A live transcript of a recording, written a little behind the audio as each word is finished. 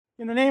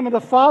In the name of the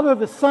Father,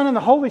 the Son, and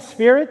the Holy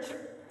Spirit.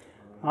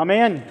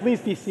 Amen.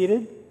 Please be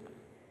seated.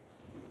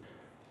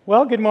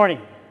 Well, good morning.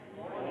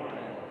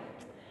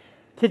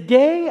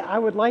 Today, I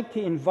would like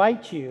to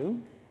invite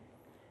you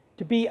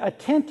to be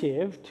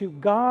attentive to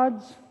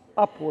God's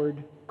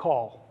upward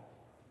call.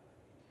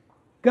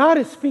 God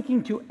is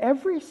speaking to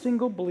every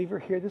single believer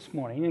here this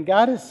morning, and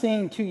God is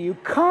saying to you,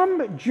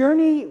 come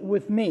journey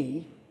with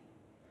me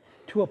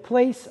to a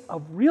place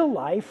of real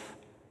life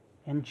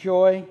and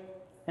joy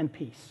and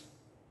peace.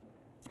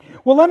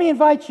 Well, let me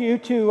invite you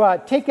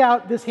to take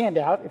out this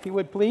handout, if you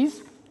would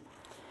please.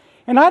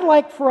 And I'd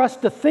like for us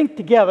to think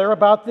together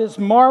about this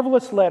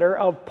marvelous letter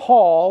of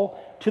Paul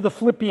to the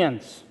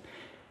Philippians.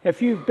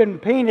 If you've been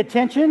paying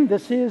attention,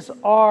 this is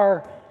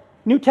our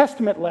New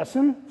Testament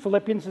lesson.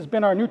 Philippians has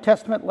been our New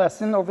Testament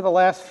lesson over the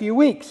last few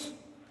weeks.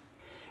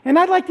 And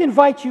I'd like to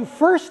invite you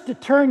first to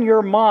turn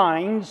your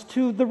minds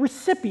to the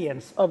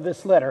recipients of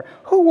this letter.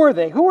 Who were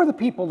they? Who were the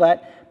people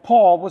that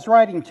Paul was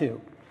writing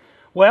to?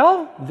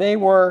 Well, they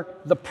were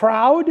the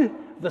proud,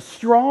 the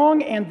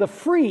strong, and the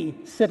free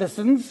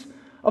citizens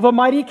of a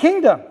mighty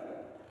kingdom.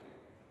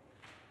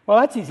 Well,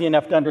 that's easy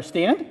enough to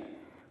understand.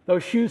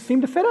 Those shoes seem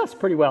to fit us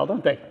pretty well,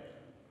 don't they?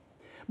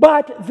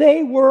 But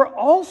they were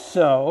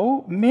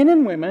also men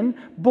and women,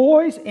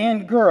 boys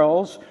and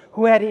girls,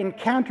 who had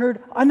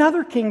encountered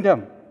another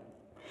kingdom.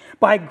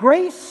 By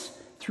grace,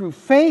 through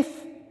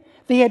faith,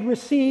 they had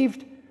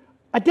received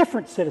a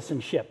different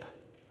citizenship,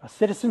 a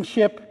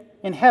citizenship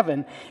in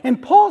heaven. And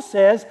Paul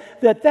says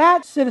that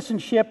that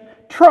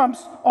citizenship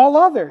trumps all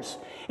others.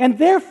 And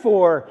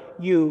therefore,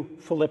 you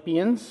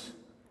Philippians,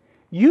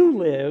 you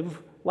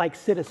live like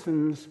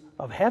citizens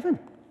of heaven.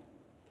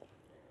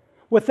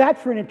 With that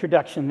for an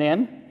introduction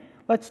then,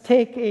 let's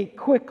take a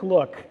quick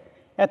look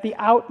at the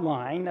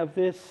outline of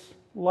this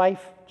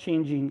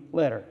life-changing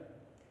letter.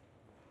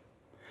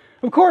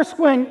 Of course,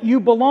 when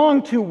you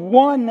belong to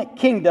one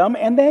kingdom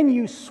and then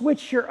you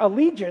switch your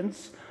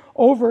allegiance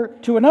over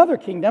to another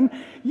kingdom,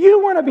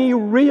 you want to be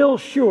real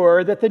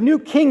sure that the new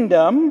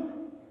kingdom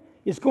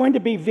is going to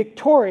be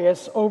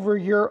victorious over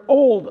your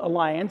old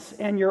alliance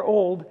and your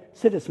old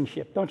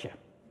citizenship, don't you?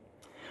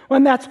 Well,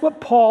 and that's what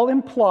Paul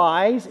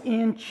implies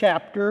in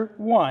chapter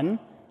 1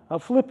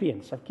 of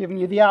Philippians. I've given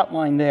you the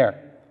outline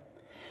there.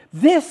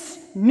 This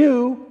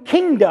new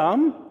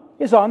kingdom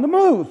is on the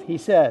move, he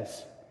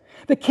says.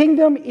 The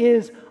kingdom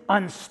is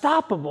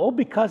unstoppable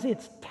because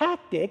its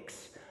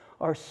tactics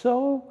are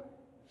so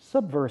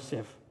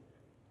subversive.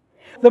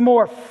 The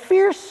more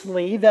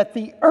fiercely that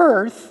the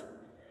earth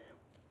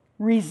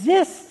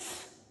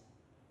resists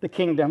the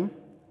kingdom,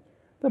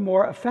 the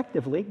more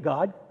effectively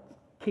God's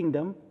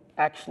kingdom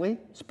actually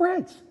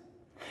spreads.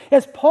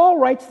 As Paul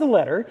writes the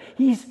letter,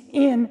 he's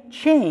in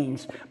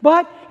chains.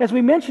 But, as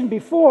we mentioned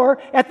before,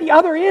 at the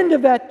other end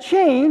of that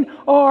chain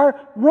are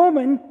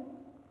Roman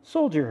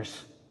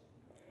soldiers.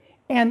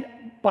 And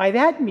by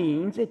that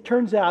means, it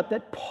turns out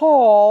that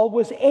Paul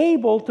was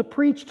able to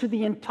preach to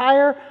the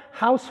entire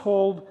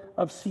household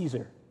of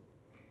Caesar.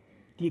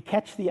 Do you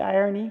catch the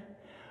irony?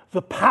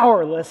 The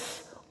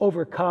powerless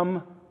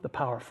overcome the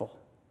powerful.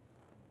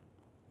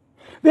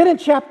 Then in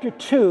chapter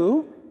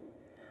 2,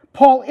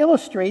 Paul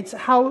illustrates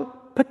how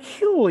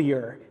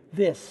peculiar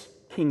this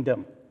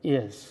kingdom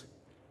is.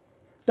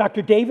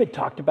 Dr. David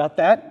talked about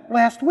that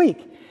last week.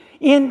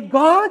 In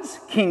God's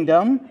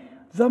kingdom,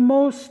 the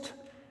most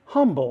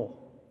humble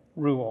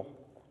rule.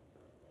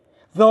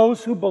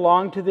 Those who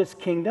belong to this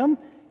kingdom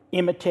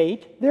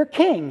imitate their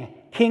king,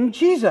 King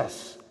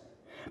Jesus.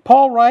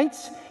 Paul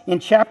writes in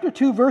chapter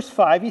 2, verse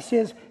 5, he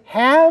says,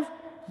 "Have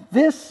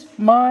this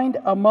mind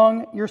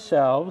among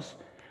yourselves,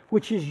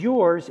 which is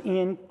yours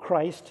in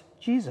Christ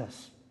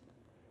Jesus."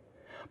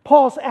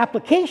 Paul's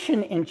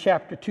application in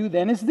chapter 2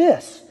 then is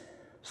this: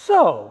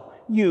 so,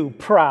 you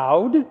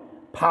proud,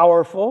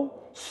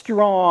 powerful,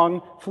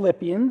 strong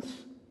Philippians,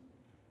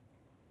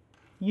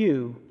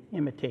 you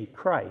imitate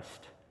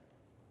Christ.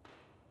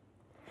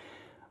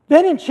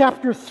 Then in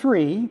chapter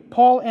 3,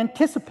 Paul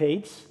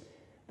anticipates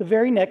the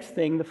very next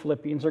thing the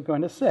Philippians are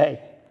going to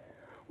say.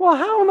 Well,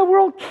 how in the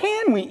world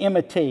can we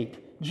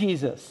imitate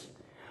Jesus?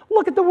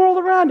 Look at the world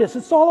around us.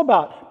 It's all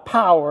about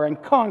power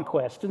and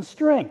conquest and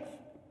strength.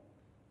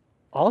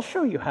 I'll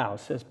show you how,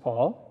 says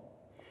Paul.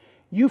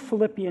 You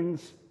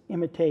Philippians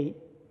imitate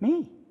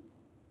me.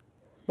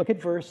 Look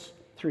at verse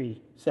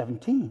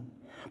 3:17.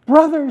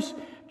 Brothers,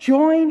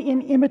 join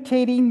in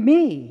imitating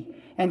me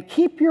and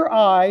keep your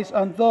eyes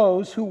on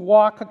those who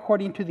walk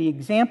according to the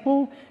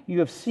example you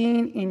have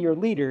seen in your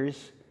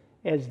leaders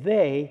as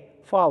they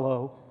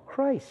follow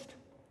Christ.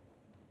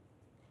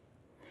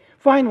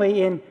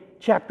 Finally, in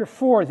chapter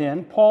 4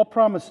 then, Paul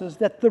promises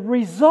that the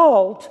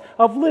result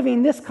of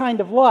living this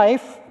kind of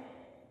life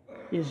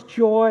is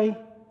joy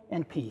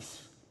and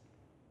peace.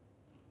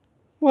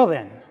 Well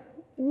then,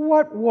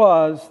 what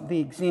was the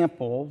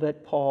example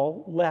that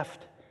Paul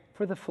left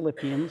for the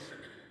Philippians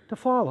to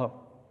follow?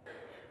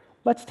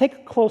 Let's take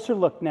a closer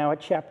look now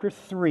at chapter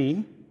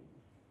 3,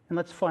 and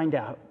let's find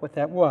out what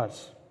that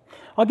was.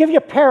 I'll give you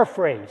a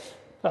paraphrase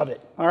of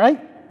it, all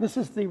right? This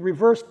is the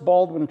reversed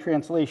Baldwin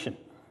translation.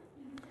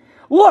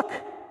 Look,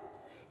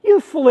 you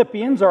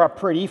Philippians are a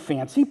pretty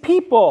fancy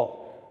people.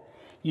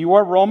 You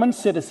are Roman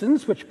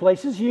citizens, which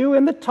places you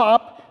in the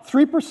top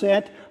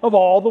 3% of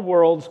all the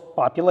world's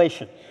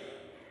population.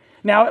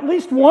 Now, at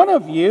least one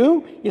of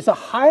you is a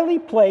highly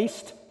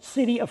placed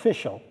city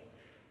official.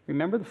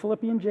 Remember the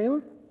Philippian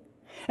jailer?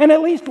 And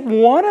at least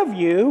one of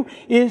you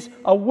is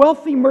a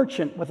wealthy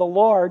merchant with a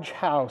large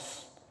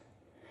house.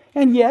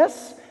 And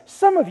yes,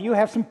 some of you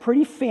have some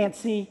pretty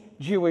fancy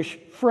Jewish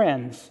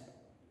friends.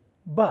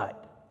 But,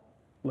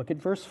 look at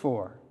verse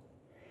 4.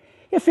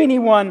 If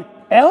anyone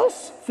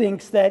else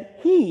thinks that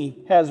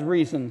he has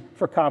reason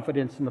for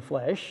confidence in the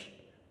flesh,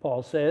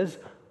 Paul says,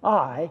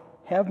 I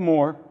have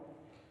more.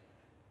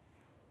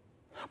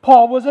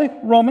 Paul was a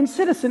Roman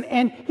citizen,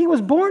 and he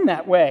was born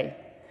that way.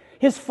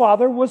 His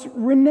father was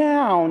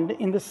renowned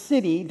in the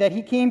city that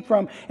he came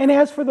from. And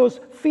as for those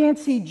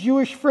fancy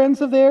Jewish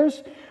friends of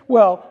theirs,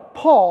 well,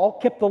 Paul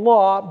kept the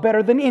law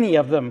better than any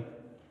of them.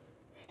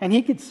 And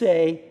he could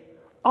say,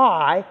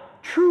 I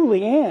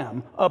truly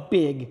am a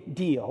big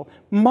deal.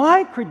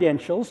 My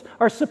credentials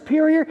are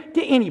superior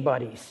to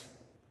anybody's.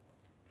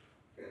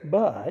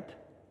 But,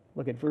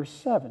 look at verse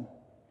 7.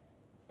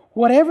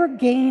 Whatever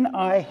gain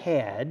I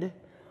had,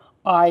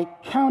 I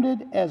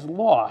counted as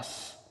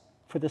loss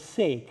for the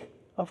sake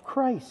of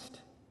Christ.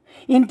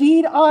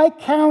 Indeed, I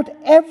count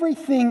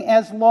everything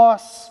as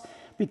loss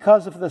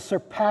because of the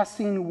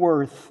surpassing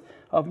worth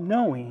of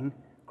knowing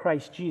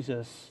Christ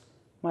Jesus,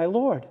 my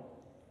Lord.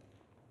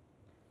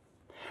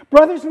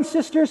 Brothers and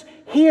sisters,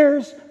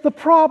 here's the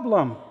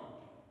problem.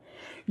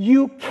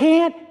 You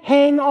can't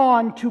hang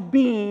on to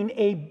being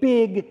a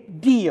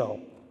big deal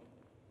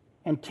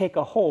and take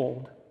a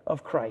hold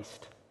of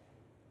Christ.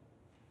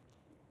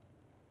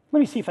 Let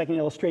me see if I can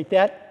illustrate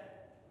that.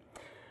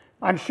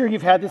 I'm sure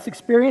you've had this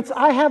experience.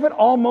 I have it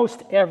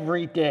almost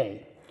every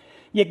day.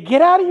 You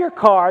get out of your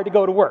car to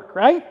go to work,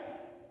 right?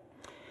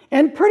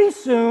 And pretty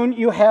soon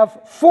you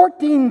have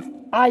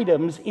 14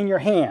 items in your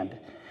hand.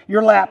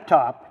 Your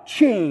laptop,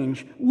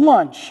 change,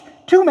 lunch,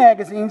 2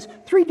 magazines,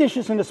 3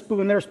 dishes and a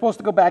spoon that are supposed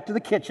to go back to the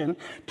kitchen,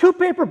 2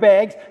 paper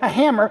bags, a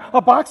hammer,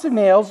 a box of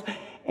nails,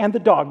 and the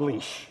dog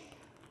leash.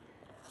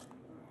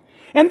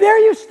 And there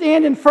you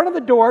stand in front of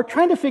the door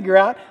trying to figure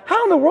out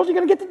how in the world you're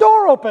going to get the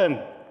door open.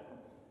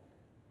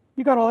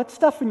 You got all that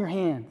stuff in your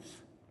hands.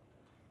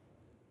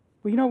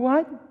 Well, you know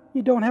what?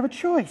 You don't have a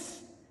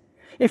choice.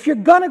 If you're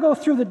going to go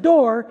through the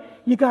door,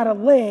 you got to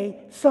lay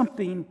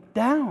something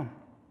down.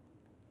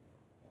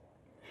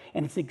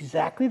 And it's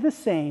exactly the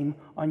same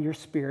on your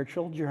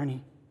spiritual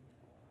journey.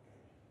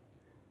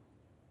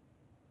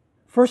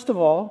 First of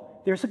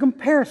all, there's a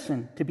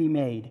comparison to be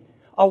made,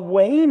 a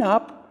weighing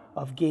up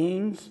of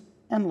gains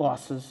and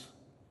losses.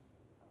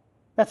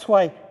 That's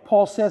why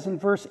Paul says in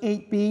verse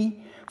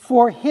 8b,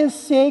 for his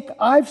sake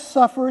I've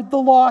suffered the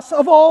loss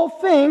of all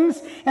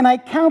things, and I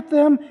count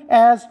them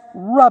as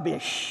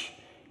rubbish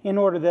in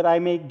order that I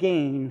may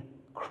gain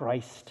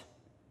Christ.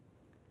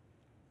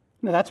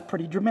 Now that's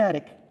pretty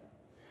dramatic.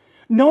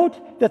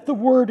 Note that the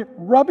word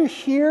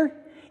rubbish here,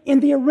 in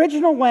the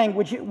original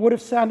language, it would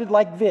have sounded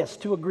like this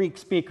to a Greek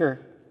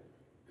speaker.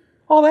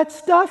 All that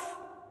stuff,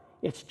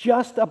 it's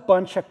just a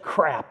bunch of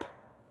crap.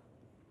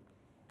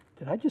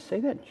 Did I just say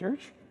that in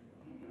church?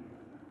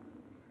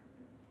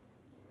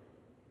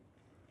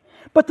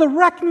 But the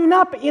reckoning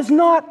up is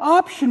not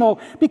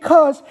optional,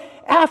 because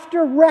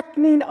after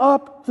reckoning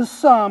up the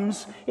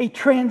sums, a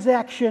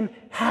transaction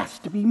has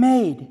to be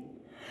made.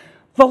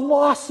 The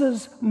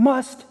losses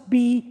must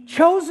be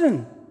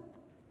chosen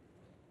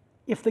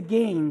if the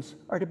gains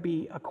are to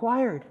be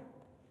acquired.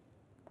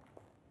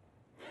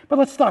 But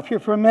let's stop here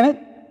for a minute.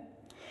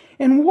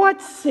 In what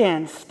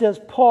sense does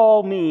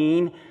Paul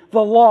mean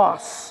the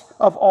loss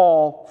of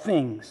all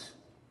things?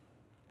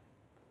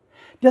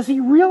 Does he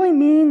really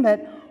mean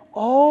that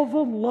all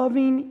the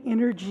loving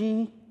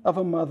energy of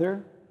a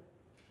mother,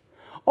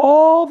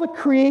 all the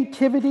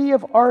creativity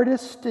of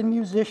artist and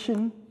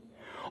musician,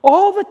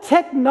 all the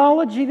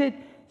technology that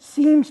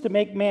seems to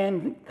make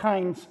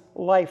mankind's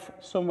life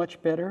so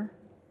much better,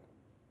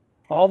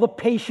 all the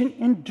patient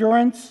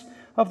endurance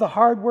of the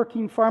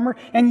hardworking farmer,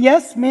 and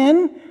yes,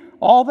 men,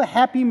 all the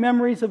happy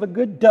memories of a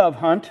good dove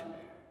hunt,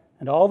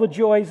 and all the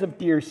joys of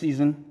deer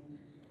season,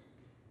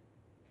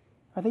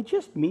 are they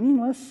just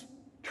meaningless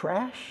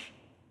trash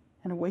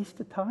and a waste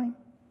of time?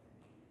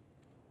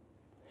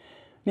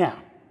 Now,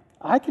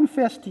 I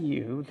confess to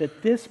you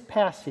that this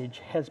passage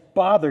has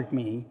bothered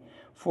me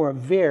for a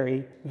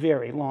very,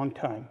 very long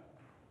time.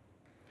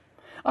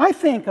 I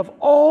think of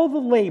all the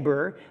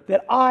labor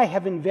that I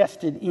have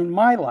invested in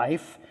my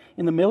life,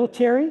 in the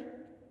military,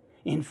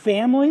 in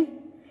family,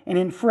 and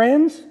in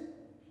friends,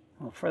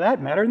 well, for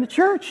that matter, in the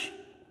church.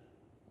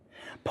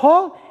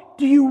 Paul,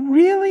 do you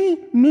really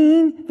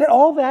mean that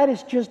all that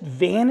is just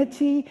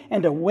vanity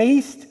and a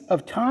waste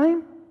of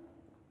time?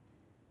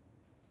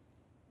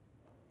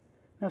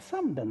 Now,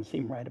 something doesn't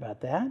seem right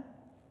about that.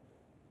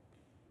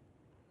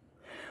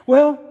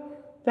 Well,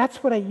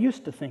 that's what I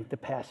used to think the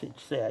passage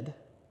said.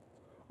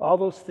 All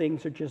those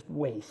things are just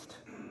waste.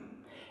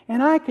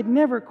 And I could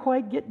never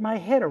quite get my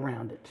head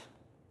around it.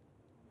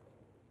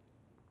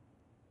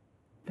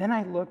 Then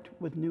I looked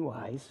with new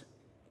eyes,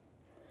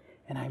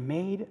 and I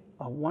made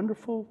a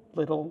wonderful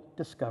little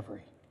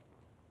discovery.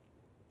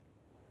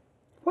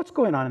 What's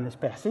going on in this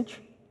passage?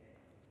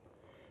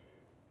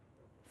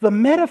 The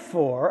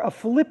metaphor of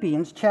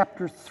Philippians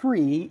chapter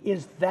 3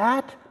 is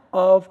that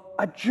of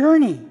a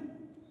journey,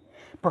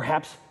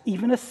 perhaps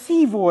even a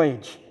sea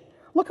voyage.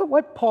 Look at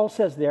what Paul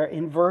says there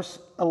in verse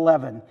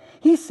 11.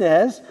 He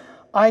says,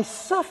 I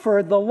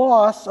suffer the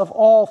loss of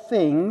all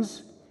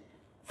things,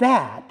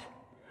 that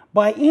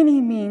by any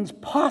means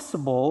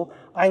possible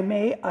I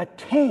may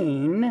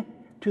attain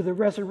to the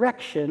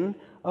resurrection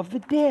of the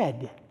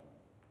dead.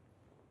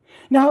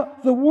 Now,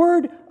 the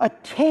word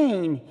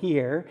attain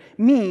here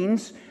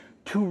means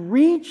to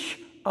reach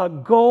a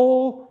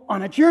goal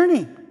on a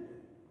journey.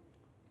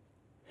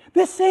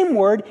 This same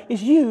word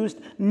is used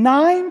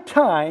 9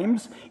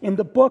 times in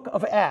the book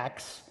of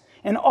Acts,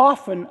 and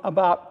often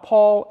about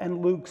Paul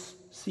and Luke's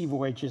sea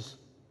voyages.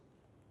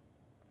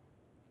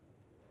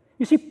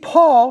 You see,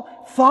 Paul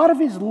thought of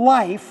his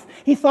life,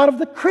 he thought of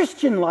the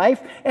Christian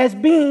life as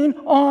being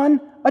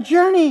on a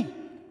journey.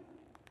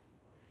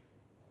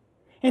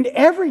 And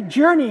every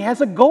journey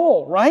has a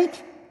goal,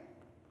 right?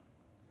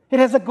 It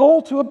has a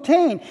goal to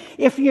obtain.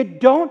 If you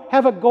don't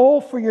have a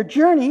goal for your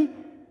journey,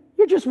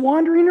 you're just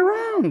wandering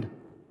around.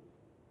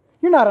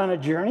 You're not on a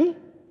journey.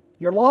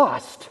 You're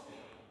lost.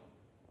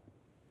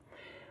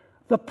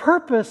 The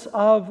purpose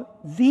of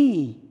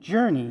the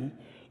journey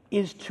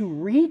is to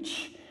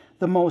reach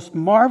the most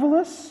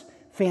marvelous,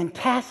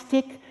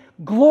 fantastic,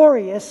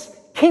 glorious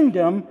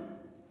kingdom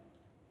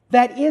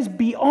that is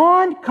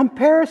beyond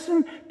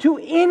comparison to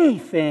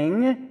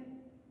anything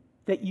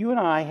that you and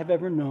I have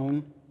ever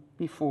known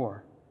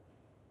before.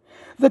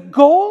 The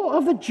goal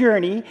of the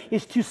journey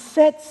is to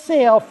set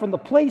sail from the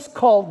place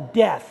called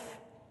death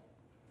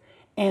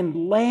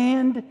and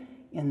land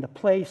in the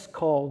place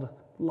called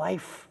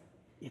life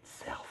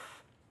itself.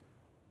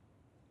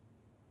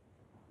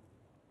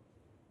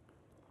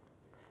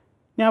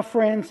 Now,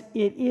 friends,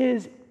 it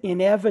is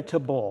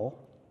inevitable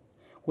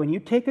when you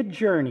take a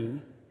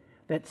journey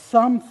that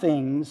some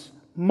things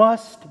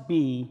must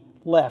be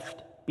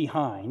left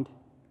behind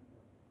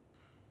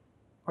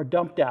or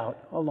dumped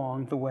out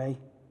along the way.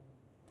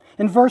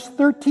 In verse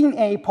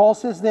 13a, Paul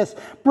says this,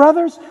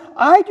 Brothers,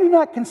 I do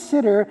not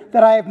consider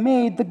that I have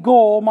made the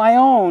goal my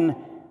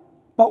own,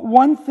 but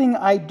one thing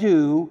I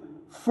do,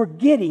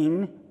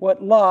 forgetting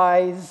what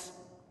lies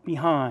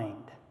behind.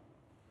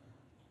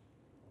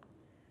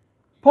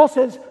 Paul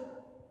says,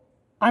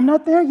 I'm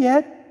not there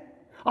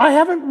yet. I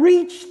haven't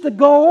reached the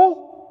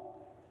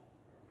goal,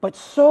 but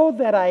so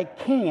that I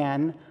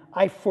can,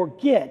 I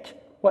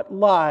forget what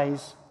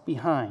lies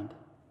behind.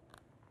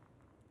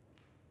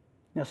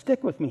 Now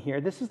stick with me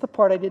here. This is the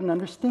part I didn't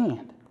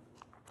understand.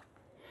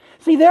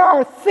 See, there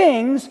are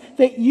things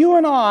that you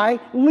and I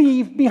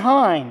leave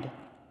behind.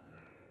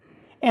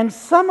 And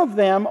some of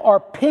them are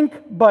pink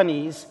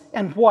bunnies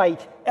and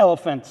white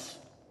elephants.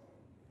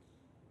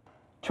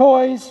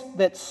 Toys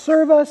that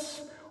serve us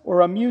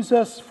or amuse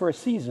us for a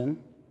season,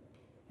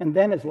 and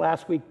then, as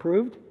last week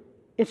proved,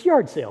 it's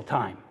yard sale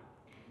time.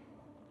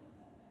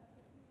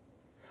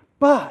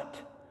 But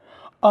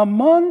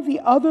among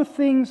the other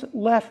things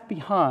left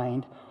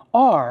behind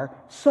are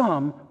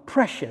some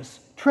precious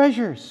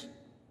treasures.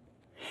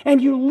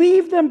 And you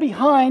leave them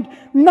behind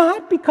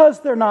not because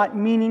they're not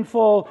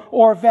meaningful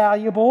or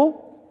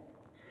valuable,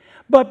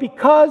 but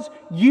because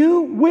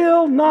you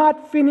will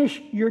not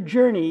finish your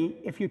journey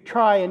if you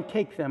try and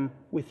take them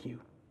with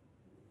you.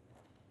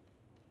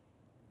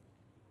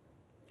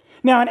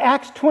 Now in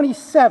Acts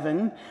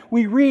 27,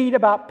 we read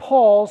about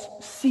Paul's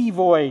sea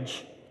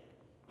voyage,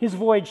 his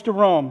voyage to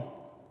Rome.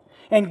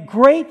 And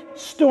great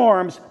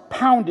storms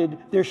pounded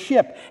their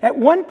ship. At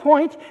one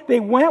point, they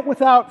went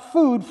without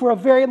food for a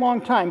very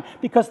long time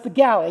because the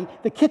galley,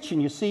 the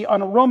kitchen, you see,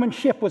 on a Roman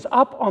ship was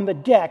up on the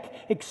deck,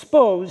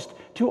 exposed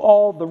to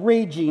all the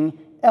raging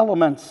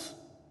elements.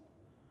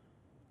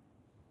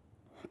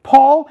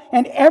 Paul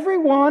and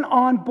everyone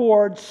on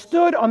board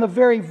stood on the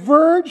very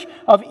verge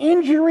of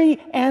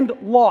injury and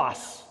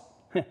loss.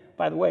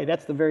 By the way,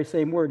 that's the very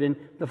same word in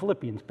the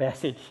Philippians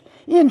passage.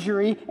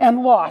 Injury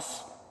and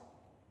loss.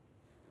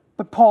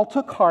 But Paul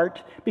took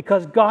heart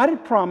because God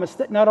had promised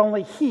that not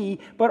only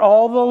he, but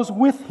all those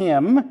with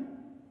him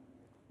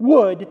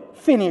would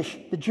finish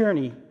the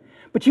journey.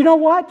 But you know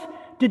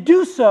what? To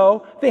do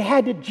so, they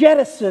had to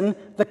jettison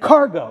the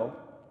cargo,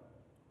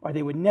 or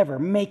they would never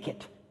make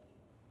it.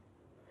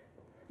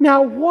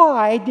 Now,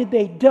 why did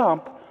they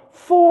dump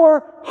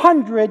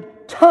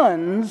 400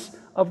 tons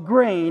of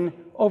grain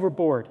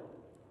overboard?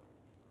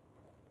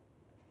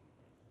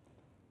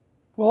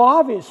 Well,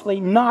 obviously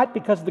not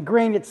because the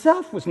grain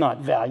itself was not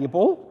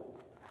valuable,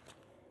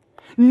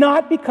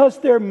 not because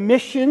their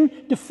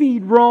mission to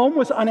feed Rome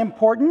was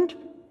unimportant.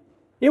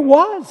 It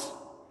was.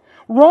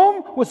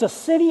 Rome was a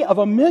city of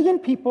 1 million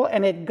people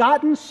and had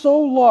gotten so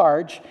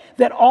large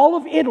that all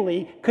of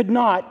Italy could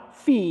not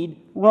feed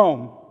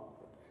Rome.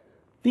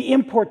 The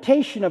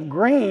importation of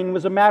grain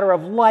was a matter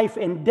of life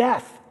and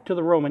death to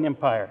the Roman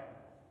Empire.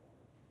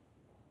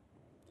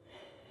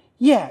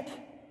 Yet,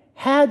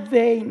 had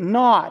they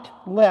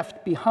not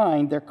left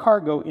behind their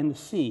cargo in the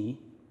sea,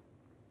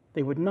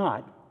 they would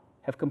not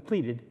have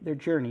completed their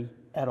journey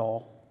at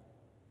all.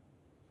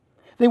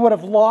 They would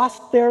have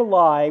lost their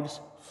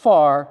lives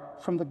far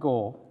from the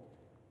goal.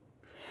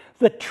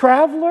 The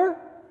traveler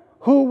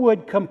who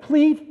would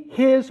complete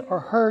his or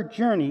her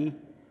journey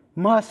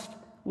must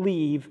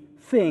leave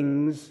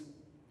things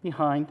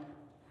behind.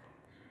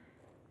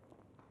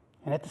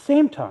 And at the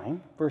same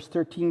time, verse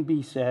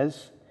 13b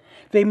says,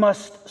 they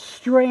must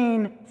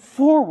strain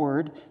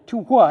forward to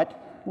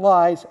what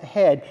lies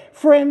ahead.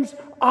 Friends,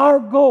 our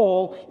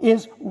goal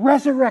is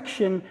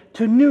resurrection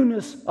to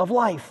newness of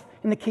life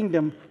in the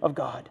kingdom of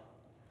God.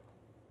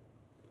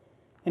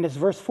 And as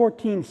verse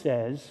 14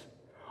 says,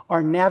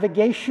 our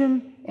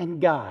navigation and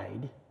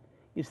guide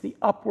is the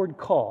upward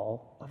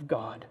call of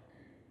God.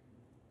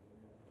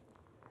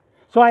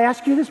 So I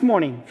ask you this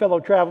morning,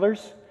 fellow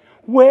travelers,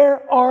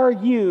 where are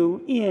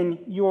you in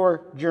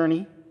your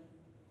journey?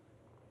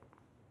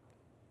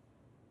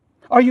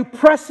 Are you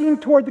pressing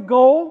toward the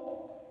goal?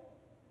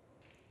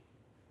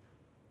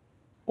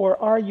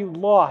 Or are you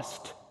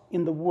lost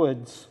in the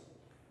woods,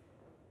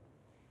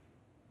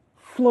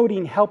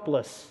 floating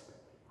helpless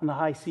on the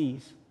high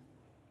seas?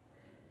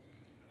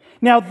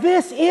 Now,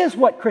 this is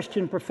what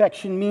Christian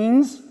perfection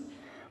means,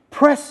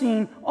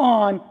 pressing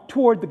on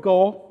toward the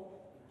goal.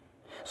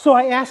 So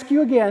I ask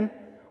you again,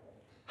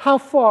 how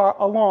far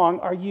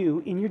along are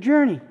you in your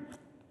journey?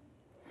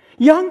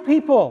 Young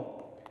people,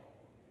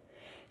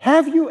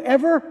 have you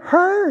ever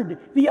heard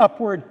the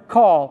upward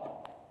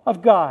call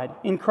of God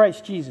in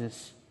Christ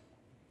Jesus?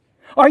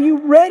 Are you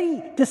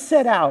ready to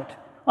set out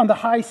on the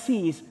high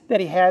seas that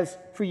He has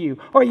for you?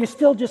 Or are you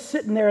still just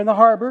sitting there in the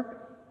harbor?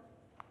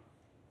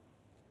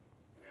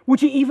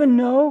 Would you even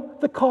know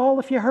the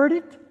call if you heard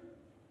it?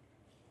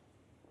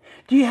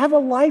 Do you have a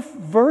life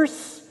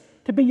verse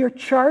to be your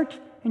chart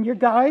and your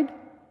guide?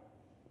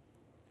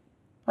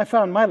 I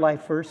found my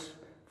life verse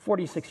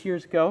 46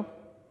 years ago.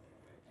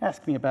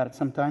 Ask me about it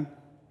sometime.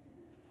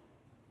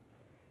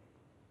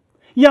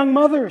 Young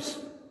mothers,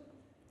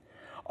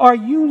 are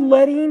you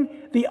letting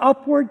the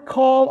upward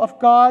call of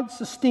God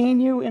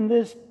sustain you in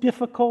this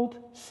difficult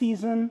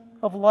season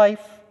of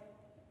life?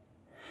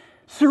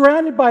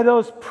 Surrounded by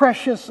those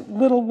precious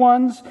little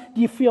ones,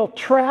 do you feel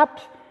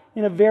trapped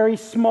in a very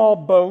small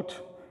boat?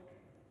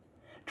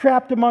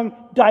 Trapped among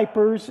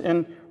diapers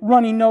and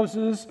runny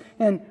noses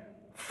and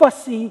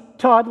fussy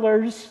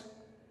toddlers?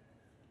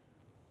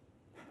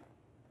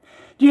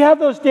 Do you have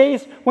those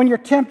days when you're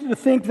tempted to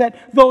think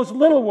that those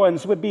little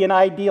ones would be an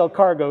ideal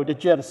cargo to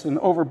jettison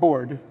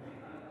overboard?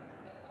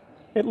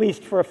 At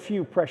least for a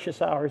few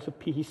precious hours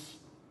apiece.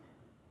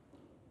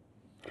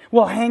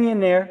 Well, hang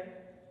in there.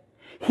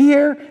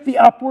 Hear the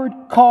upward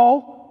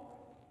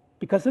call,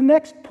 because the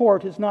next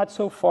port is not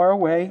so far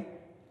away.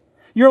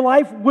 Your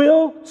life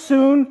will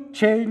soon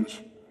change.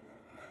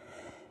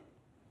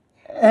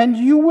 And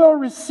you will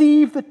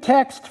receive the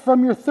text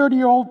from your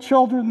 30-year-old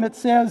children that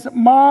says,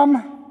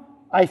 Mom,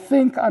 I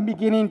think I'm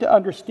beginning to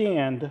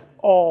understand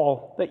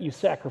all that you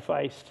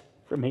sacrificed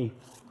for me.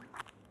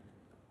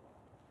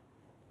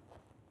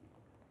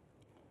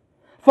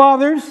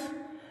 Fathers,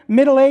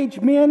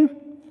 middle-aged men,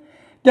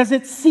 does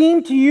it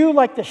seem to you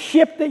like the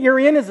ship that you're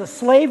in is a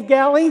slave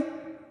galley?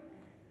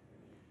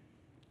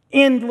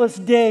 Endless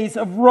days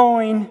of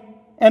rowing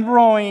and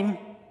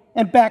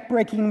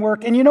backbreaking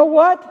work. And you know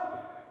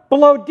what?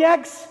 Below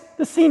decks,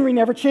 the scenery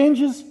never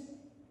changes.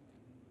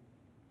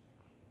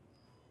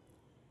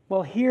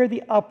 Well, hear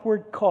the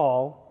upward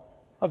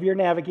call of your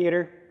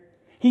navigator.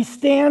 He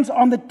stands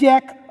on the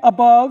deck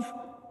above.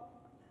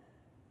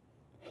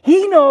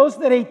 He knows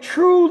that a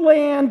true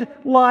land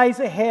lies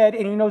ahead,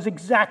 and he knows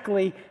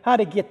exactly how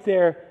to get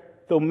there,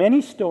 though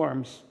many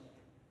storms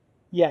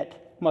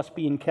yet must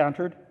be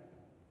encountered.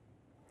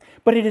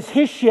 But it is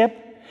his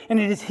ship, and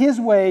it is his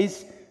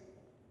ways.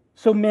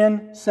 So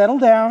men, settle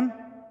down,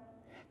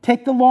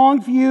 take the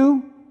long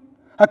view,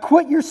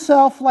 acquit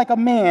yourself like a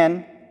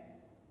man,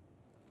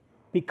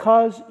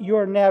 because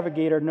your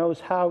navigator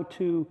knows how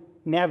to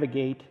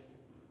navigate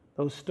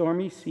those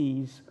stormy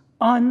seas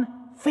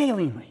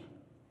unfailingly.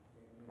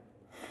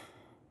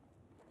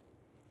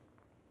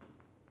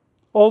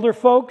 Older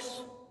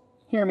folks,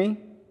 hear me.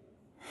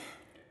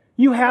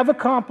 You have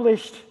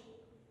accomplished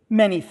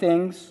many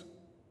things.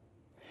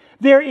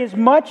 There is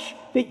much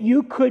that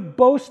you could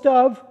boast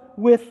of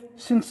with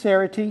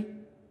sincerity.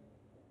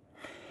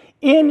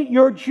 In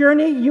your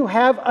journey, you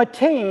have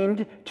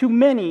attained to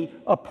many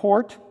a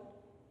port.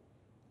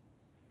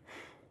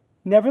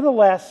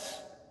 Nevertheless,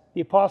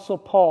 the Apostle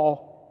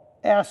Paul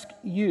asks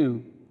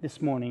you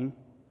this morning,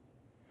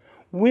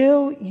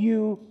 will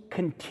you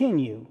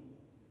continue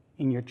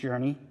in your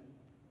journey?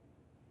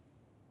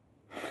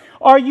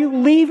 Are you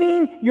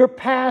leaving your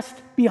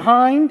past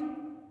behind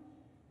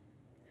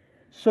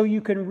so you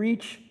can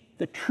reach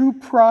the true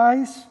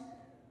prize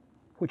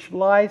which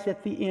lies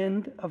at the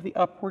end of the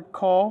upward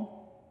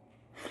call?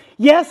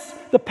 Yes,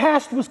 the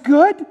past was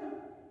good,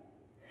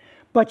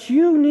 but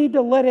you need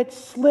to let it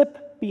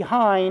slip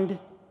behind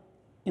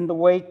in the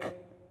wake.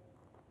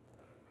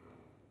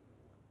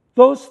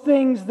 those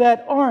things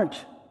that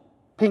aren't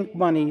pink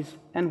bunnies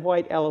and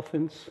white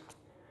elephants,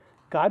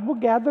 God will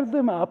gather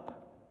them up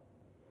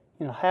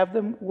and He'll have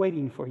them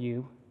waiting for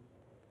you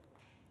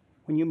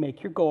when you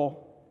make your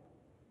goal.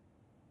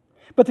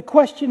 But the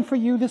question for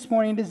you this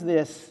morning is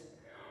this: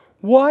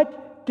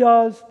 what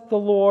does the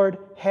Lord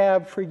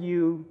have for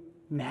you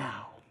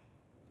now?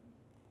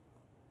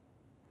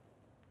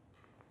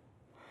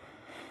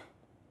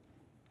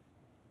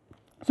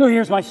 So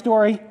here's my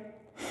story.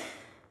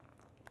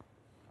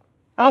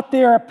 Out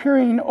there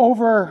appearing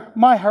over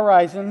my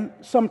horizon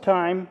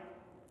sometime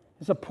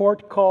is a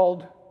port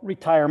called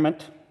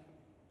retirement.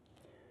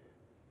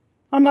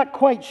 I'm not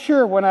quite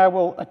sure when I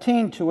will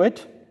attain to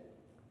it.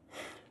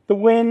 The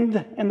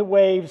wind and the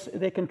waves,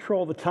 they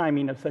control the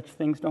timing of such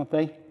things, don't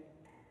they?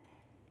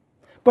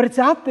 But it's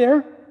out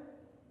there.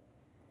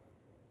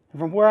 And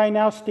from where I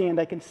now stand,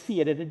 I can see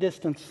it at a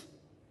distance.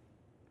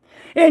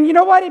 And you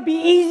know what? It'd be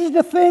easy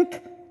to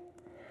think,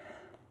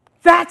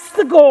 that's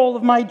the goal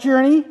of my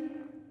journey.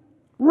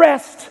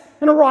 Rest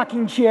in a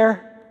rocking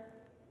chair.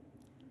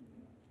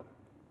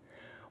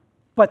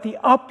 But the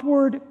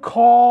upward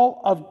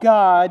call of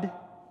God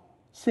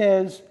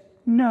says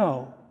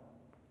no.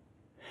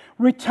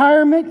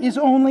 Retirement is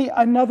only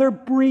another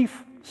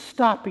brief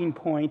stopping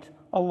point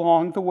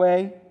along the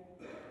way.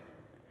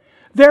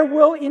 There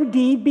will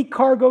indeed be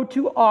cargo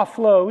to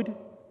offload,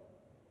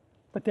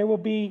 but there will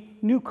be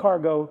new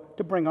cargo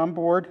to bring on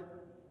board.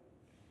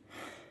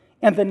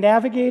 And the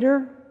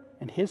navigator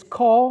and his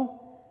call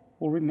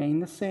will remain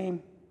the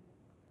same.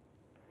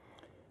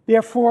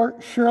 Therefore,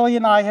 Shirley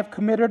and I have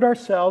committed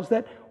ourselves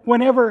that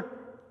whenever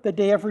the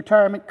day of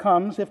retirement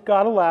comes, if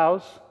God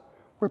allows,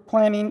 we're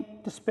planning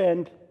to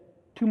spend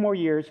 2 more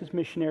years as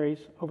missionaries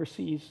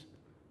overseas,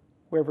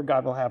 wherever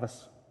God will have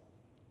us.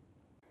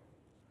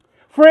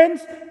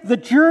 Friends, the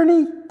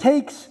journey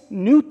takes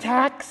new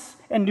tacks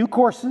and new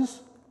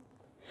courses,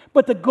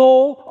 but the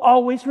goal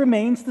always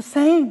remains the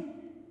same.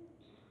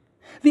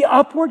 The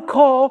upward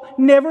call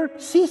never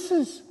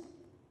ceases.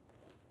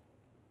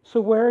 So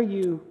where are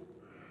you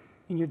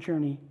in your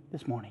journey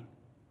this morning?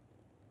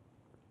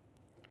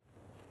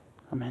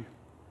 Amen.